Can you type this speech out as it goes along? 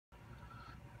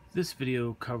This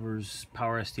video covers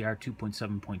PowerSDR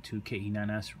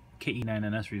 2.7.2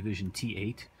 ke9ns revision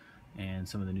T8 and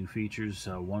some of the new features.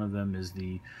 One of them is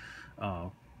the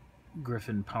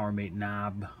Griffin PowerMate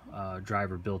knob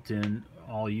driver built in.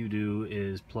 All you do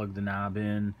is plug the knob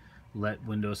in, let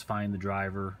Windows find the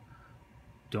driver,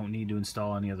 don't need to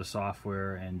install any other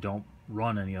software, and don't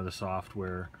run any other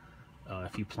software.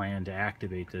 If you plan to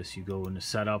activate this, you go into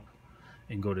Setup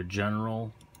and go to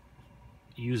General,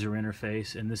 User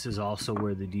Interface, and this is also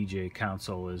where the DJ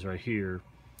console is, right here.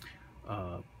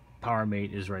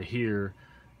 PowerMate is right here.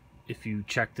 If you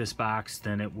check this box,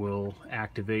 then it will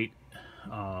activate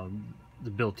the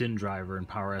built-in driver in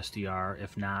PowerSDR.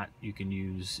 If not, you can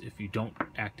use, if you don't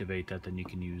activate that, then you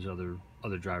can use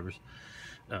other drivers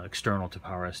external to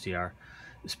PowerSDR.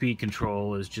 The speed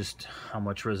control is just how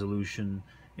much resolution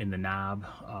in the knob.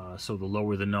 So the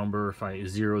lower the number, if I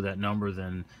zero that number,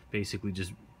 then basically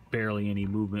just barely any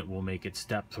movement will make it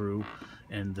step through,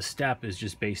 and the step is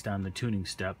just based on the tuning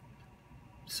step.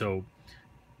 So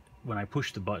when I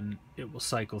push the button, it will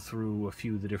cycle through a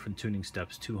few of the different tuning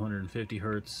steps: 250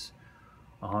 hertz,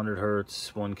 100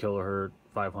 hertz, 1 kilohertz,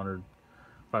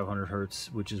 500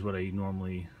 hertz, which is what I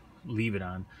normally leave it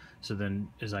on. So then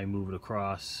as I move it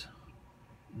across,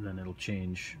 then it'll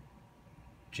change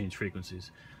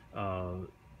frequencies.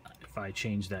 If I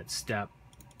change that step,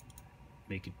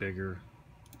 make it bigger,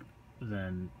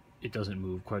 then it doesn't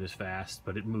move quite as fast,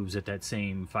 but it moves at that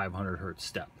same 500 hertz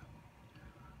step.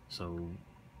 So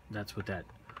that's what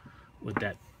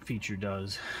that feature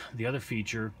does. The other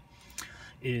feature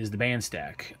is the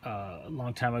BandStack. A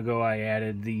long time ago I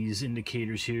added these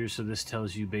indicators here, so this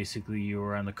tells you basically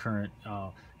you're on the current,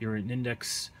 you're in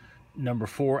index number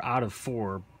 4 out of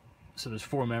 4. So there's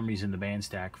 4 memories in the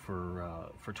BandStack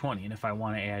for 20, and if I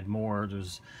want to add more,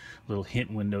 there's a little hint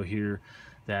window here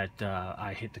that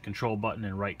I hit the control button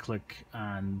and right click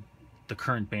on the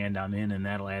current band I'm in, and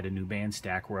that'll add a new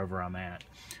BandStack wherever I'm at.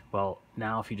 Well,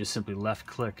 now if you just simply left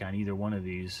click on either one of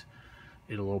these,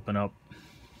 it'll open up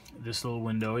this little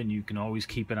window, and you can always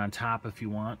keep it on top if you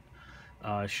want.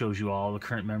 It shows you all the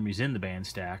current memories in the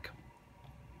BandStack.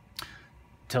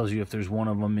 Tells you if there's one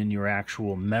of them in your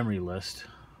actual memory list.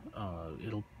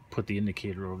 It'll put the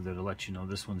indicator over there to let you know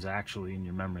this one's actually in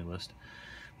your memory list.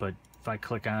 But if I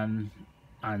click on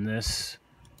this,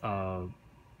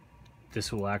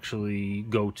 this will actually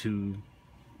go to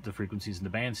the frequencies in the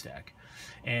BandStack.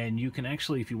 And you can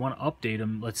actually, if you want to update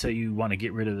them, let's say you want to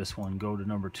get rid of this one, go to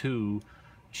number 2,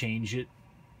 change it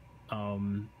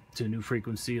to a new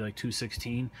frequency like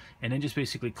 216, and then just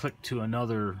basically click to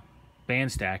another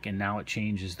BandStack, and now it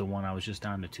changes the one I was just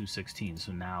on to 216.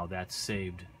 So now that's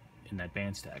saved in that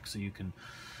BandStack. So you can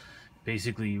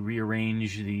basically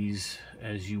rearrange these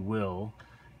as you will,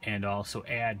 and also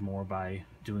add more by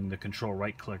doing the control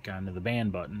right click onto the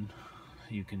band button.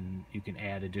 You can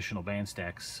add additional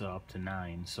BandStacks up to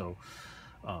 9. So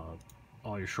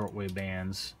all your shortwave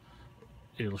bands,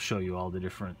 it'll show you all the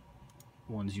different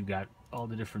ones you got, all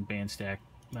the different BandStack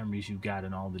memories you've got,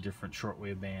 and all the different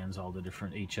shortwave bands, all the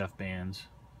different HF bands.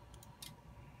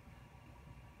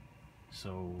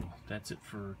 So that's it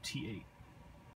for T8.